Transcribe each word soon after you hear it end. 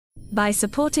By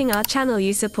supporting our channel,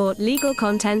 you support legal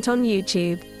content on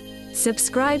YouTube.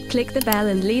 Subscribe, click the bell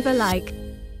and leave a like.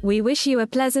 We wish you a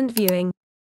pleasant viewing.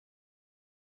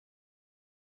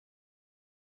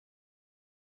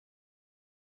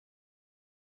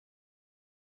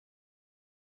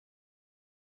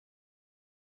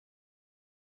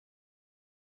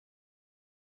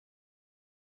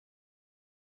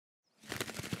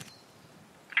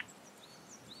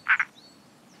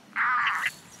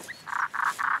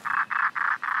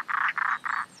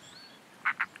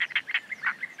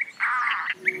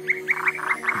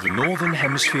 The northern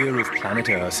hemisphere of planet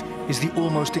Earth is the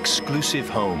almost exclusive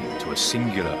home to a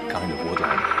singular kind of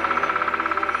woodland.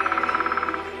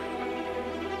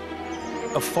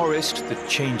 A forest that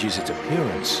changes its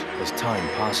appearance as time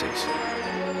passes.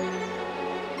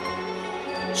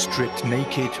 Stripped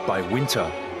naked by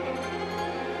winter,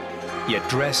 yet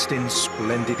dressed in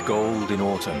splendid gold in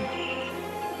autumn.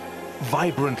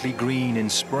 Vibrantly green in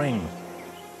spring,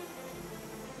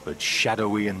 but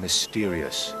shadowy and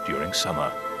mysterious during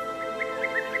summer.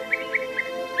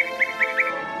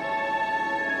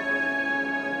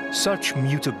 Such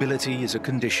mutability is a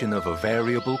condition of a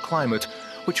variable climate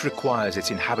which requires its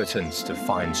inhabitants to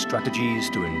find strategies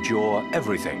to endure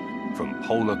everything from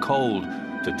polar cold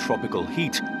to tropical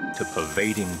heat to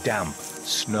pervading damp,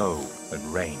 snow and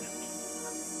rain.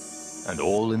 And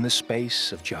all in the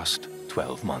space of just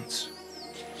 12 months.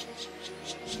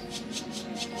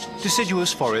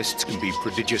 Deciduous forests can be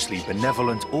prodigiously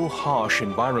benevolent or harsh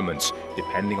environments,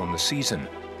 depending on the season.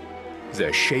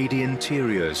 Their shady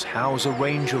interiors house a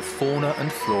range of fauna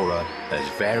and flora as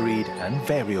varied and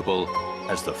variable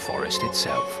as the forest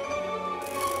itself.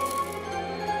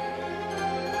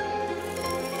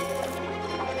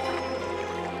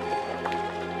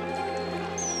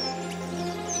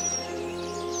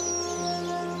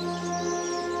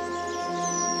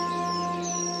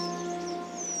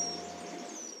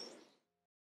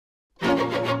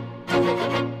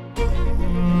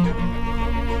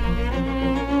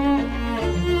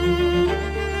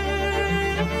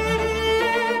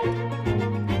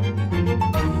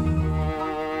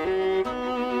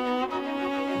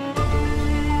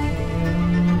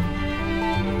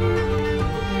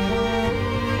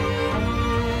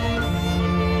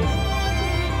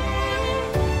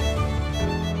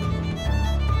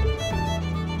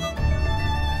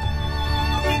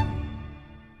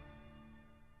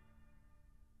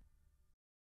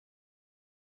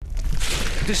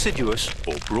 Deciduous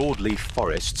or broadleaf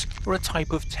forests are a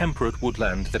type of temperate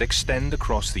woodland that extend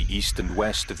across the east and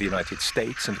west of the United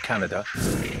States and Canada,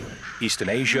 Eastern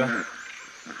Asia,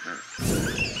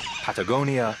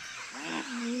 Patagonia,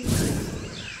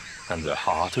 and the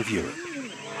heart of Europe.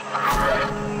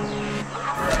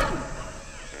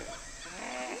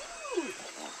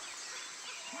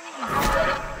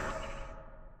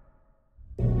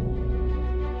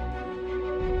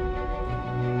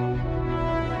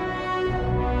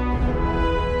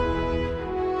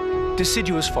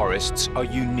 Deciduous forests are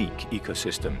unique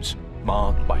ecosystems,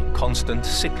 marked by constant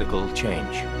cyclical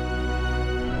change.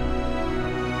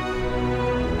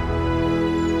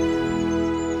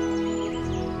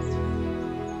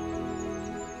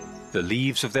 The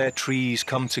leaves of their trees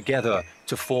come together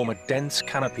to form a dense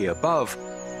canopy above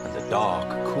and a dark,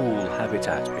 cool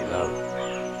habitat below.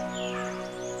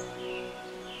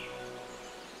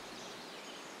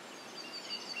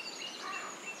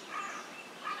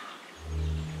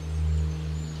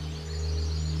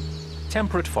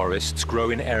 Temperate forests grow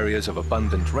in areas of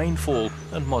abundant rainfall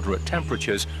and moderate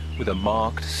temperatures with a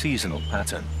marked seasonal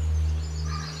pattern.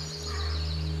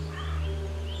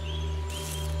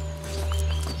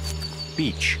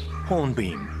 Beech,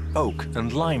 hornbeam, oak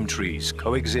and lime trees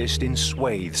coexist in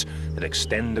swathes that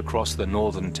extend across the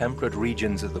northern temperate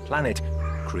regions of the planet,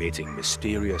 creating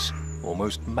mysterious,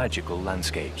 almost magical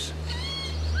landscapes.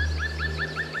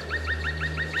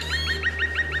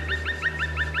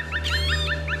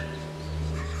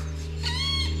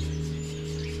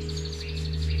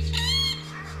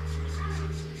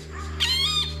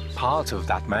 Part of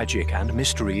that magic and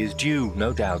mystery is due,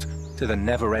 no doubt, to the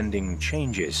never-ending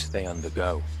changes they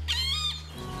undergo.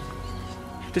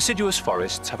 Deciduous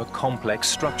forests have a complex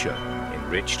structure,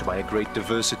 enriched by a great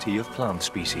diversity of plant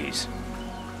species.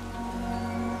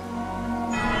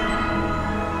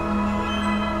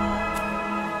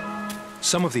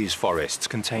 Some of these forests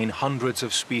contain hundreds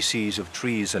of species of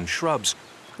trees and shrubs,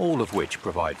 all of which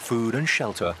provide food and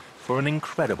shelter for an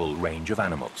incredible range of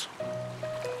animals.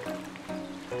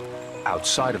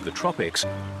 Outside of the tropics,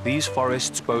 these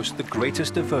forests boast the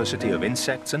greatest diversity of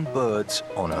insects and birds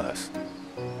on Earth.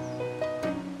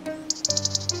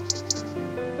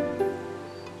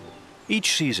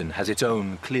 Each season has its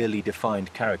own clearly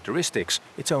defined characteristics,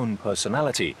 its own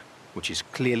personality, which is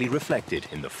clearly reflected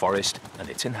in the forest and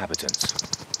its inhabitants.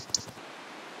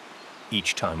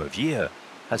 Each time of year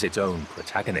has its own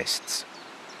protagonists.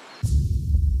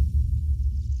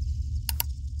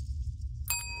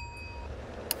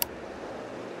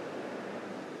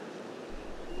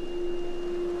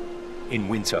 In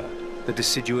winter, the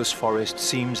deciduous forest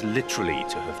seems literally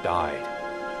to have died.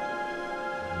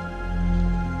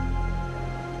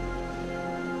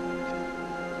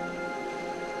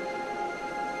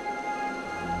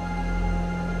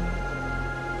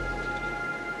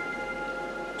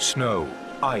 Snow,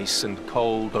 ice and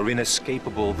cold are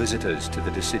inescapable visitors to the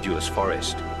deciduous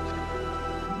forest.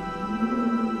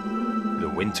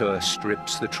 The winter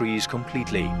strips the trees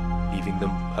completely, leaving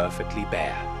them perfectly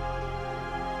bare.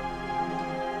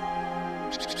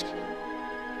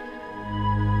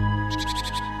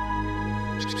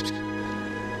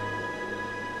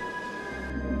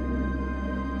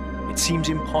 It seems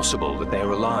impossible that they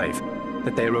are alive,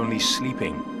 that they are only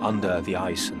sleeping under the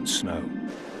ice and snow.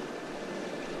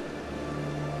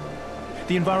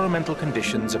 The environmental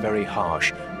conditions are very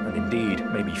harsh and indeed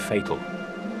may be fatal.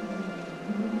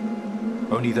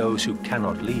 Only those who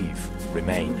cannot leave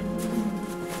remain.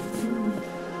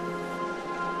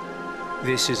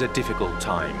 This is a difficult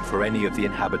time for any of the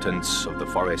inhabitants of the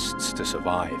forests to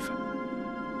survive.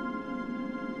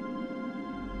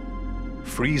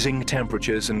 Freezing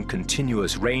temperatures and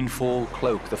continuous rainfall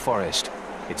cloak the forest,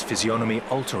 its physiognomy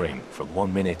altering from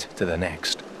one minute to the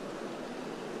next.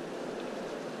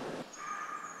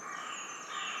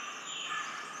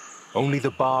 Only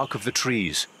the bark of the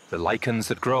trees, the lichens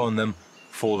that grow on them,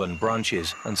 fallen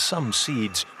branches and some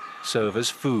seeds serve as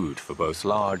food for both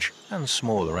large and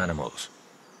smaller animals.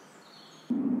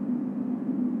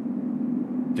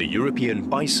 The European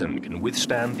bison can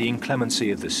withstand the inclemency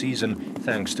of the season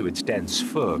thanks to its dense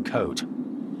fur coat.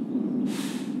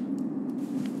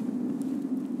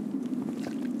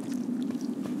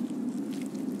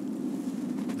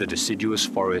 The deciduous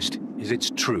forest is its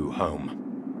true home.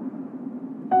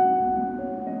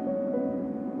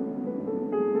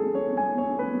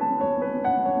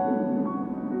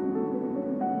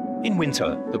 In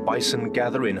winter, the bison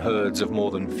gather in herds of more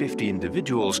than 50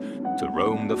 individuals to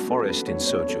roam the forest in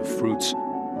search of fruits,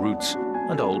 roots,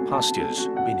 and old pastures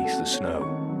beneath the snow.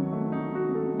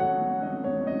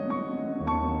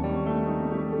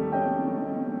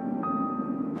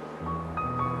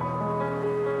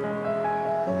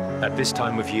 At this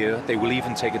time of year, they will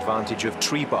even take advantage of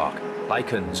tree bark,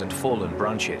 lichens, and fallen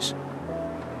branches.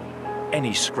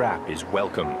 Any scrap is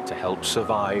welcome to help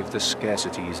survive the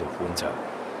scarcities of winter.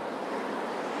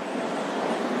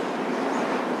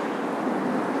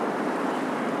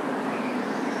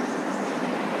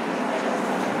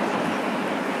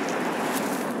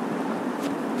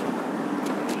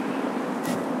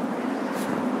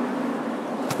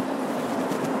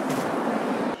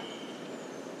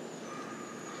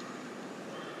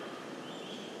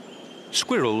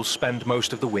 Squirrels spend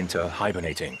most of the winter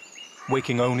hibernating,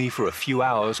 waking only for a few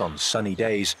hours on sunny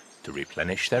days to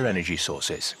replenish their energy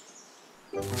sources.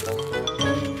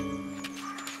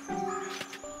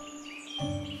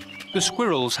 The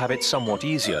squirrels have it somewhat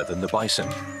easier than the bison.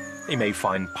 They may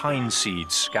find pine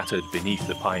seeds scattered beneath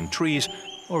the pine trees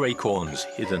or acorns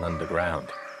hidden underground.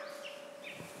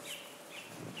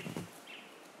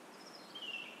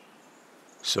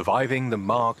 Surviving the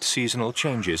marked seasonal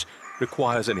changes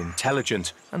requires an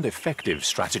intelligent and effective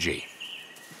strategy.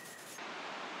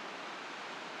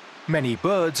 Many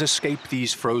birds escape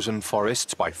these frozen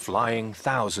forests by flying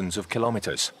thousands of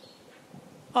kilometers.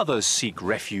 Others seek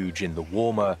refuge in the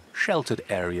warmer, sheltered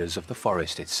areas of the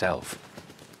forest itself.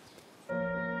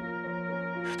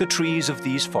 The trees of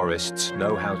these forests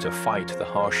know how to fight the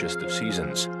harshest of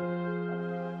seasons.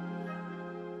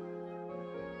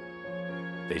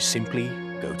 They simply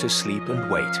go to sleep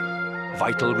and wait.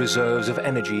 Vital reserves of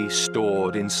energy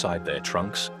stored inside their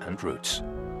trunks and roots.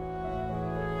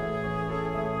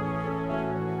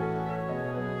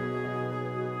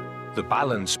 The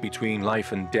balance between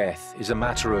life and death is a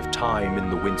matter of time in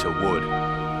the winter wood.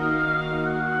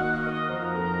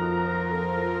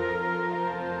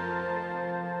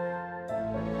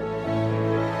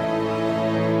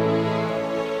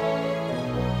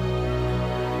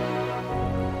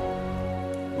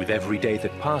 With every day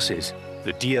that passes,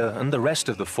 the deer and the rest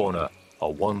of the fauna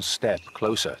are one step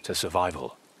closer to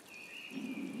survival.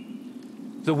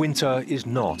 The winter is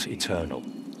not eternal.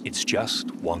 It's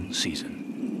just one season.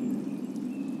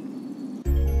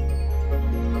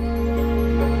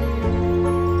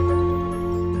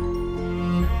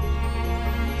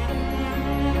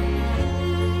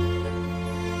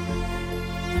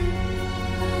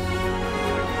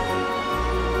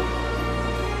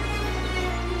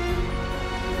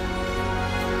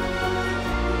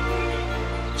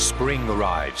 spring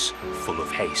arrives, full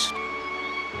of haste.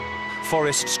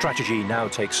 Forest strategy now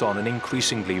takes on an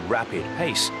increasingly rapid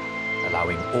pace,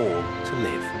 allowing all to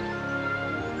live.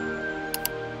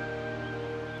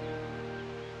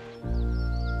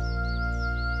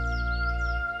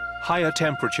 Higher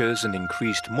temperatures and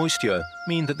increased moisture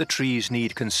mean that the trees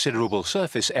need considerable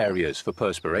surface areas for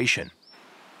perspiration.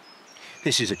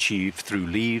 This is achieved through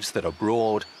leaves that are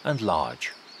broad and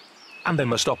large. And they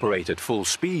must operate at full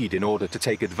speed in order to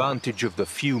take advantage of the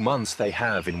few months they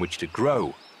have in which to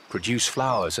grow, produce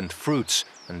flowers and fruits,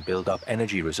 and build up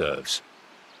energy reserves.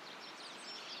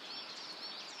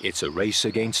 It's a race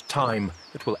against time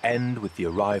that will end with the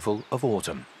arrival of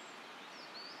autumn.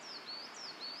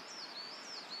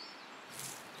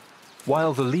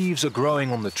 While the leaves are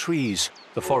growing on the trees,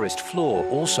 the forest floor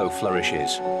also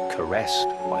flourishes, caressed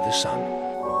by the sun.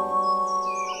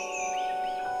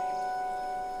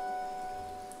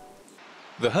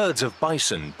 The herds of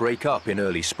bison break up in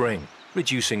early spring,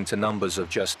 reducing to numbers of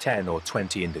just 10 or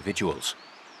 20 individuals.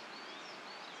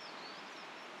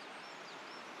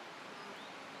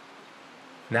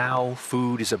 Now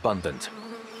food is abundant.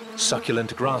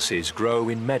 Succulent grasses grow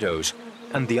in meadows,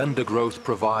 and the undergrowth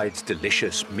provides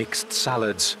delicious mixed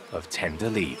salads of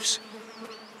tender leaves.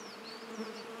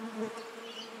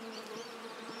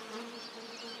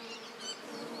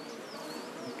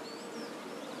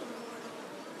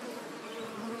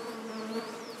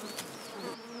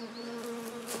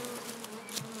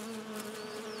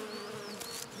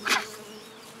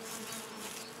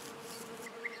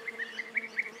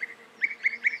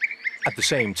 At the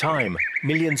same time,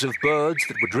 millions of birds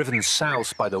that were driven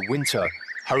south by the winter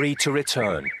hurry to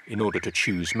return in order to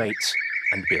choose mates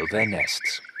and build their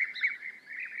nests.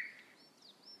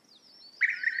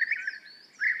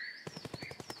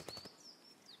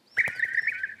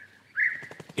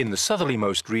 In the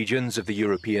southerlymost regions of the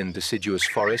European deciduous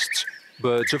forests,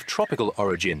 birds of tropical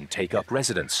origin take up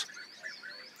residence.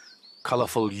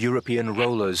 Colourful European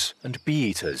rollers and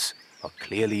bee-eaters are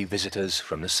clearly visitors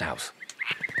from the south.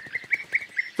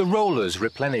 The rollers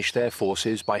replenish their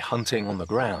forces by hunting on the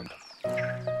ground.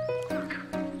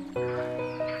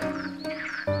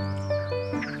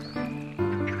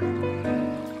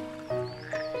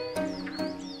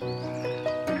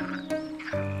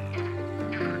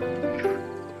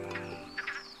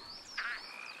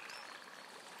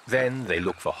 Then they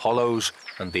look for hollows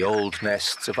and the old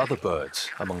nests of other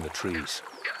birds among the trees.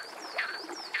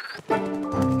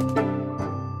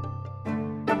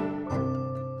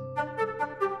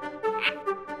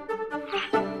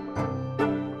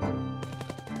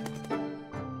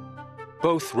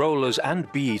 Both rollers and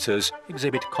bee-eaters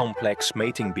exhibit complex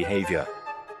mating behavior.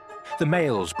 The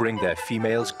males bring their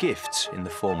females gifts in the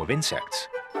form of insects.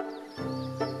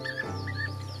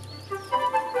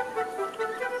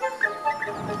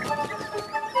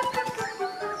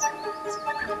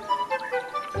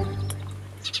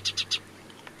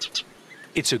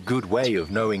 It's a good way of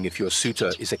knowing if your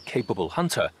suitor is a capable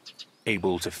hunter,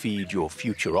 able to feed your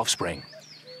future offspring.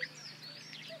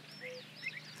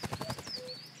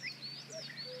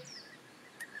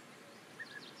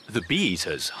 The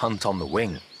bee-eaters hunt on the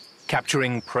wing,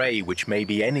 capturing prey which may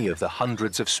be any of the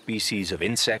hundreds of species of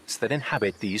insects that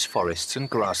inhabit these forests and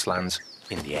grasslands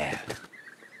in the air.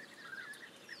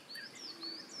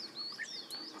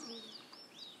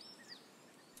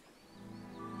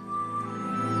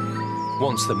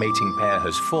 Once the mating pair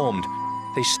has formed,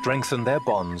 they strengthen their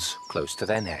bonds close to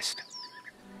their nest.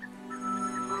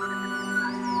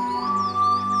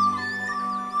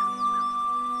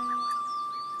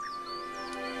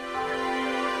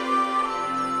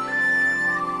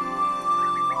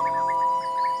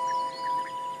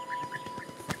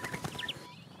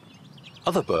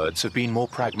 Other birds have been more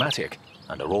pragmatic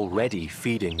and are already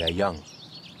feeding their young.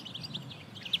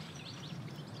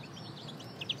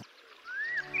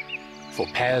 For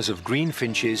pairs of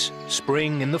greenfinches,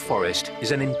 spring in the forest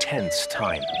is an intense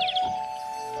time.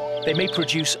 They may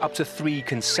produce up to 3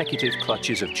 consecutive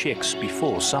clutches of chicks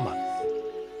before summer.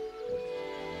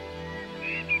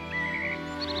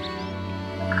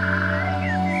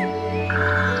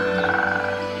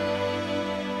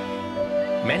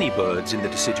 Many birds in the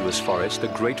deciduous forest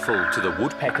are grateful to the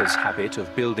woodpecker's habit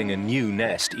of building a new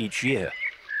nest each year.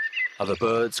 Other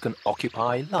birds can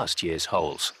occupy last year's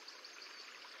holes.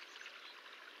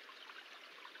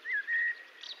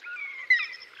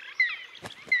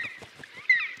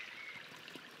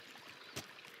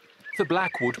 The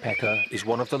black woodpecker is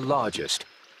one of the largest,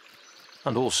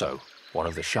 and also one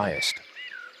of the shyest.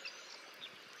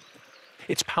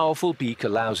 Its powerful beak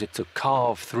allows it to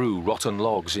carve through rotten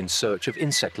logs in search of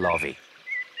insect larvae.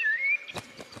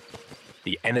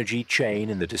 The energy chain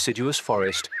in the deciduous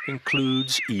forest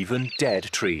includes even dead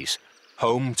trees,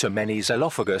 home to many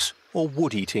xylophagous or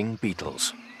wood-eating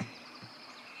beetles.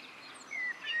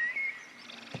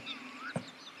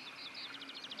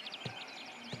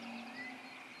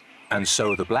 And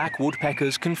so the black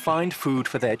woodpeckers can find food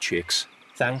for their chicks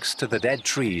thanks to the dead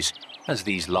trees, as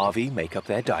these larvae make up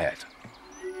their diet.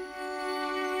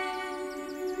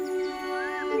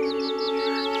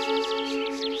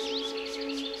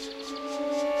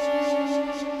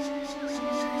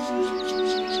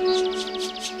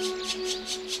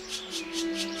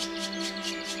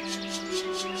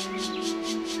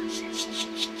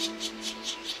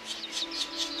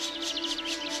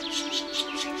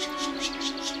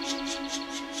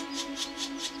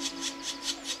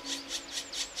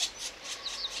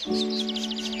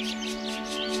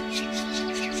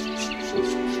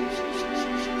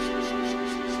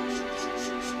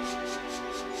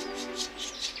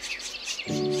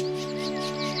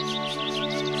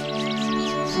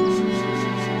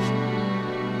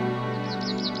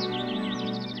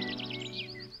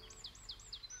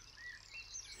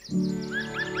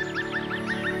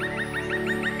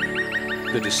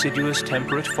 The deciduous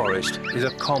temperate forest is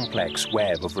a complex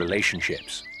web of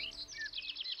relationships.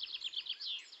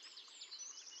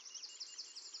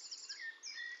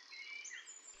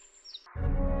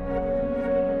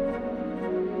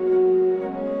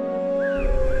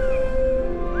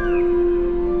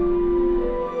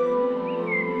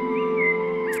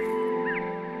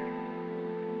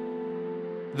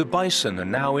 The bison are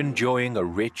now enjoying a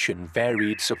rich and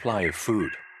varied supply of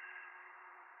food.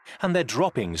 And their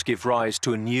droppings give rise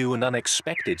to a new and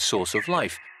unexpected source of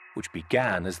life, which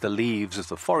began as the leaves of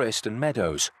the forest and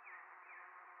meadows.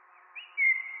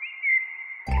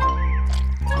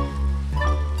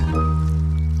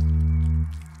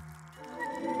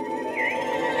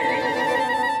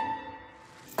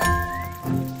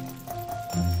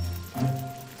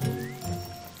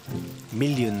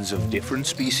 Millions of different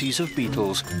species of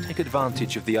beetles take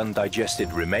advantage of the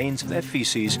undigested remains of their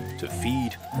feces to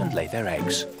feed and lay their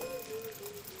eggs.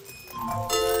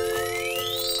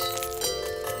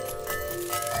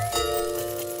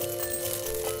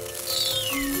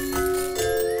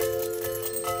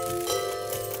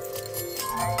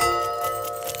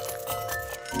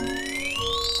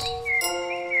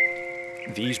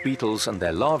 These beetles and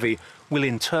their larvae will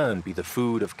in turn be the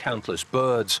food of countless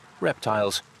birds,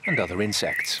 reptiles, and other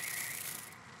insects.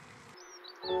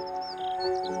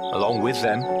 Along with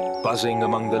them, buzzing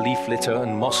among the leaf litter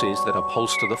and mosses that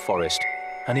upholster the forest,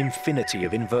 an infinity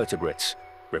of invertebrates,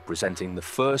 representing the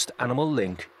first animal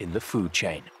link in the food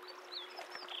chain.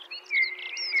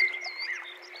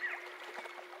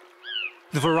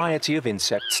 The variety of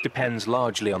insects depends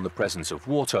largely on the presence of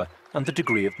water and the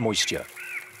degree of moisture.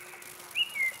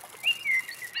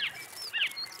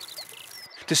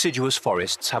 Deciduous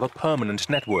forests have a permanent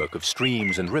network of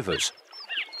streams and rivers.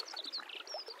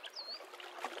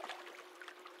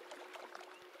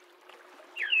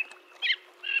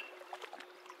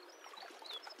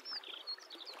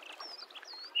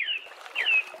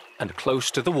 And close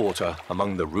to the water,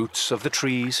 among the roots of the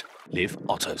trees, live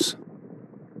otters.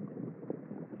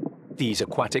 These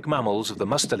aquatic mammals of the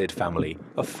mustelid family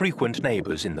are frequent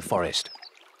neighbors in the forest.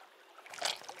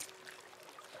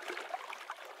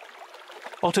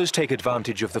 Otters take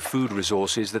advantage of the food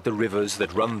resources that the rivers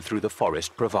that run through the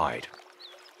forest provide.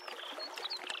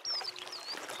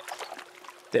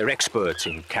 They're experts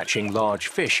in catching large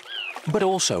fish, but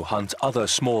also hunt other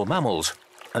small mammals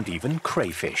and even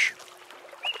crayfish.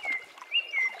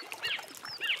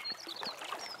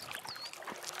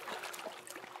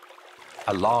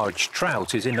 A large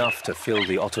trout is enough to fill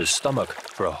the otter's stomach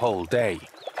for a whole day.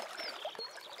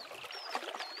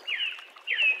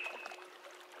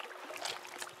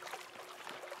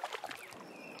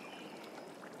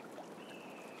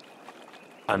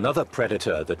 Another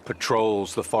predator that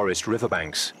patrols the forest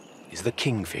riverbanks is the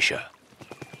kingfisher.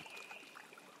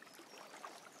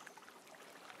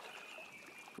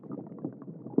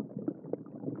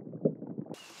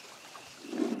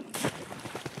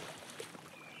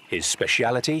 His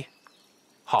speciality?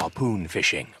 Harpoon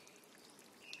fishing.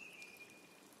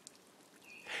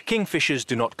 Kingfishers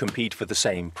do not compete for the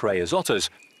same prey as otters,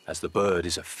 as the bird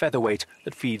is a featherweight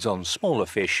that feeds on smaller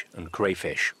fish and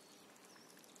crayfish.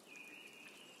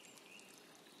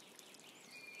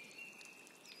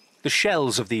 The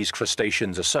shells of these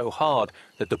crustaceans are so hard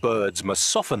that the birds must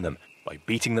soften them by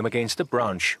beating them against a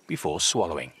branch before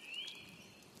swallowing.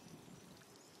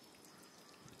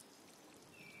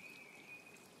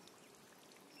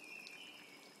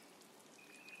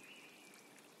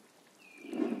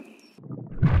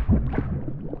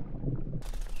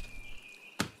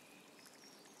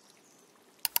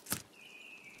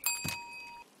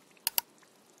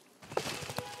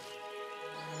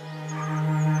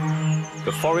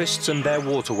 The forests and their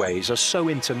waterways are so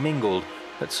intermingled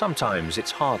that sometimes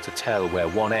it's hard to tell where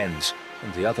one ends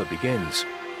and the other begins.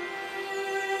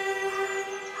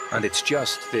 And it's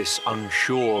just this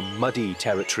unsure, muddy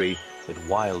territory that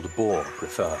wild boar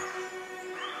prefer.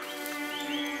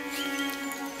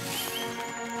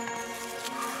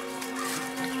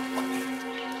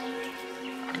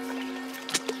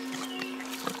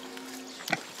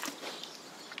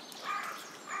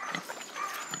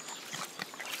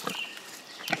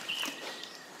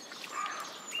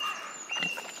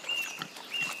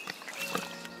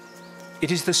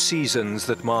 It is the seasons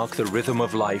that mark the rhythm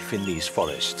of life in these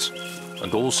forests,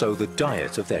 and also the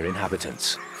diet of their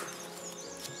inhabitants.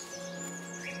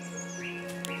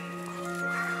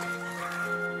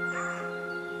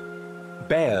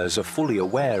 Bears are fully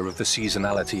aware of the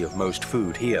seasonality of most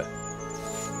food here.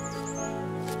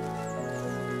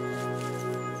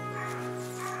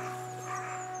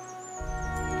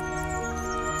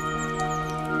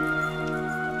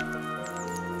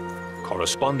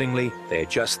 Correspondingly, they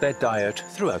adjust their diet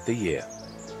throughout the year.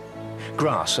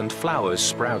 Grass and flowers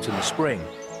sprout in the spring.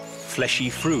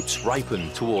 Fleshy fruits ripen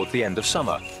toward the end of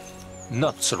summer.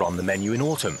 Nuts are on the menu in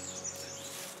autumn.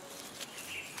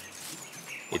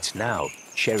 It's now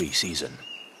cherry season.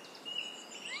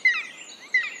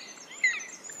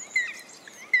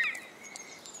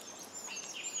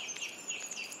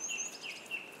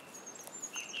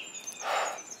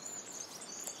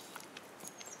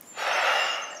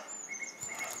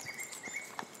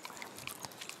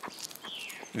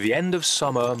 The end of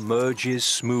summer merges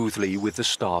smoothly with the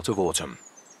start of autumn.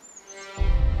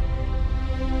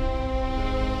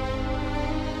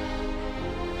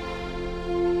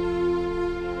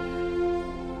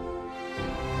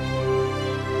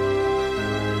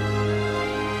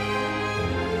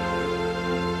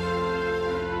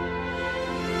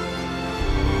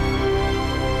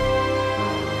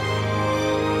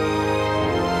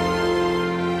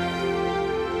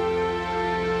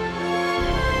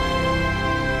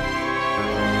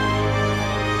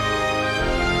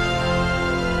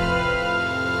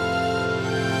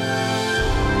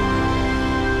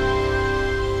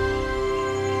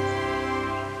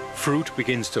 Fruit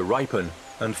begins to ripen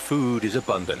and food is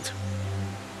abundant.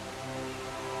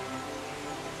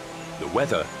 The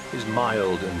weather is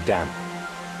mild and damp.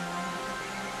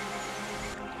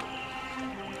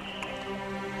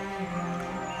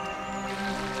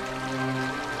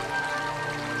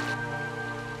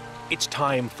 It's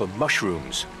time for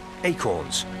mushrooms,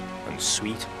 acorns, and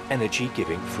sweet,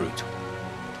 energy-giving fruit.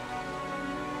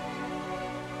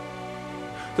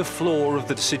 The floor of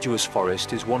the deciduous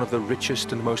forest is one of the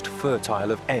richest and most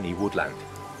fertile of any woodland.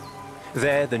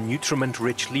 There, the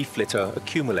nutriment-rich leaf litter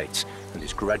accumulates and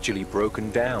is gradually broken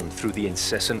down through the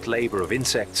incessant labor of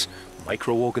insects,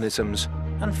 microorganisms,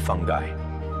 and fungi.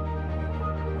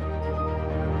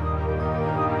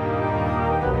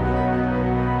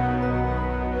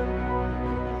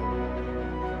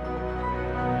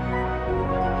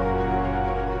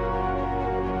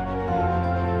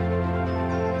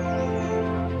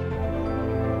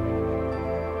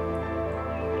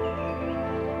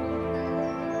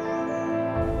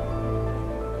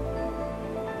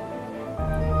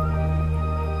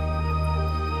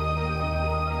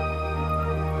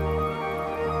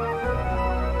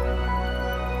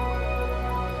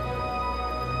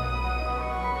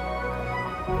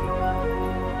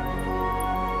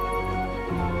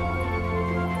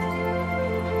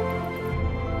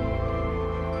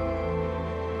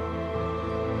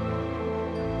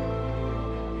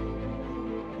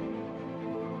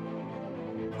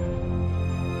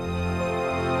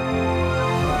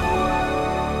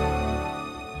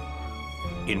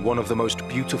 In one of the most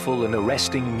beautiful and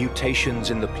arresting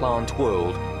mutations in the plant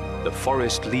world, the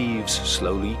forest leaves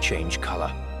slowly change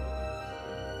color.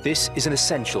 This is an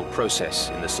essential process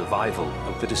in the survival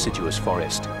of the deciduous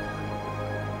forest.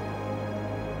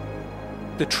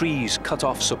 The trees cut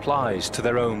off supplies to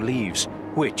their own leaves,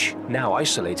 which, now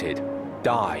isolated,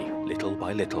 die little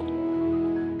by little.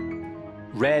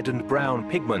 Red and brown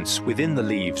pigments within the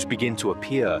leaves begin to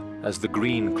appear as the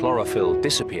green chlorophyll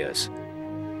disappears.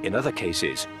 In other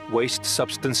cases, waste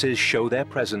substances show their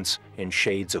presence in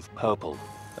shades of purple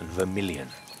and vermilion.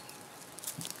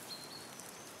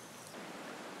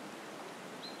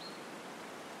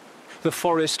 The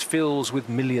forest fills with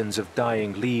millions of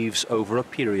dying leaves over a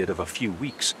period of a few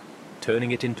weeks,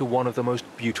 turning it into one of the most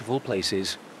beautiful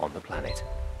places on the planet.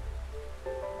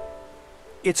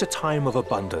 It's a time of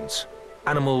abundance.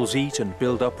 Animals eat and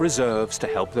build up reserves to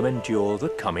help them endure the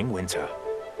coming winter.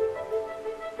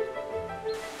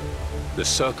 The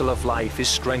circle of life is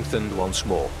strengthened once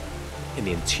more. In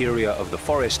the interior of the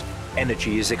forest,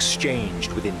 energy is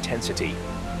exchanged with intensity.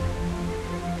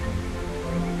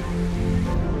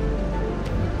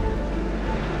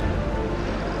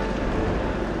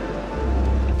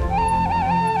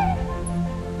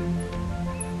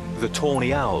 The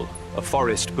tawny owl, a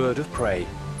forest bird of prey,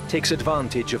 takes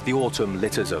advantage of the autumn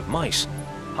litters of mice,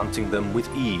 hunting them with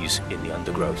ease in the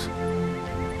undergrowth.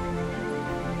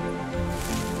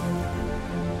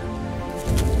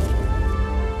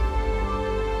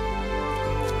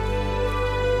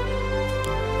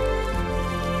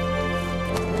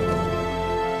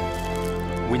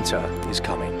 Winter is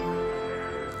coming.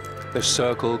 The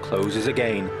circle closes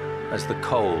again as the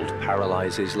cold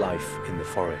paralyzes life in the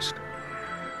forest.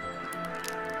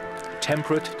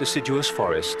 Temperate deciduous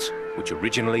forests, which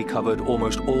originally covered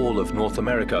almost all of North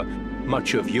America,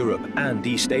 much of Europe and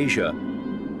East Asia,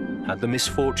 had the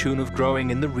misfortune of growing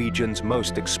in the regions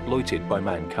most exploited by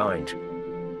mankind.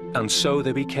 And so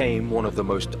they became one of the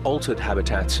most altered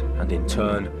habitats and in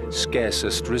turn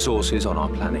scarcest resources on our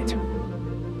planet.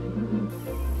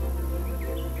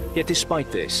 Yet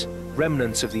despite this,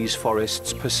 remnants of these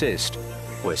forests persist,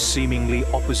 where seemingly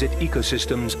opposite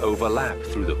ecosystems overlap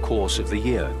through the course of the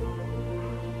year.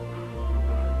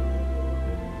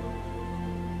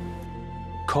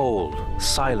 Cold,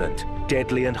 silent,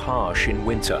 deadly and harsh in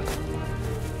winter.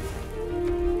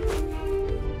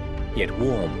 Yet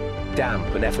warm,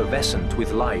 damp and effervescent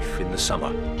with life in the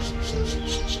summer.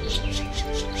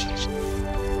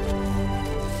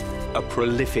 A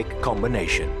prolific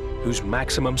combination whose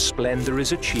maximum splendor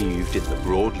is achieved in the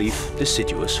broadleaf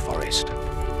deciduous forest.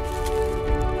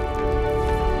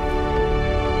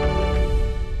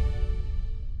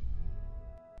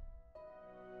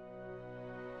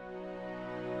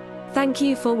 Thank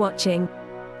you for watching.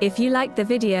 If you liked the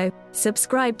video,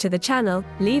 subscribe to the channel,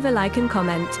 leave a like and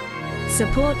comment.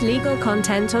 Support legal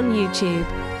content on YouTube.